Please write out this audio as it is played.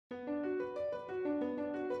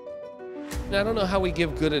I don't know how we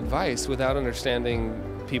give good advice without understanding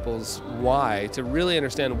people's why, to really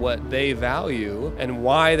understand what they value and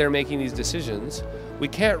why they're making these decisions. We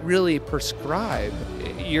can't really prescribe.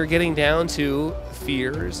 You're getting down to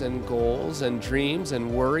fears and goals and dreams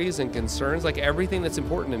and worries and concerns, like everything that's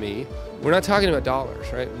important to me. We're not talking about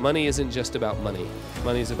dollars, right? Money isn't just about money.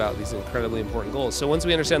 Money is about these incredibly important goals. So once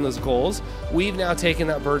we understand those goals, we've now taken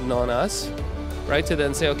that burden on us, right? To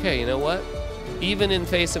then say, okay, you know what? Even in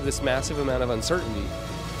face of this massive amount of uncertainty,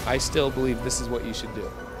 I still believe this is what you should do,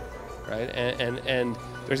 right? And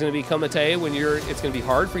there's going to become a day when it's going to be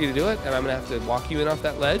hard for you to do it, and I'm going to have to walk you in off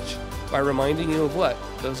that ledge by reminding you of what?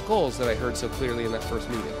 Those goals that I heard so clearly in that first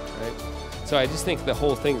meeting, right? So I just think the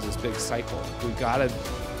whole thing is this big cycle. We've got to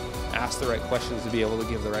ask the right questions to be able to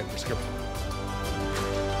give the right prescription.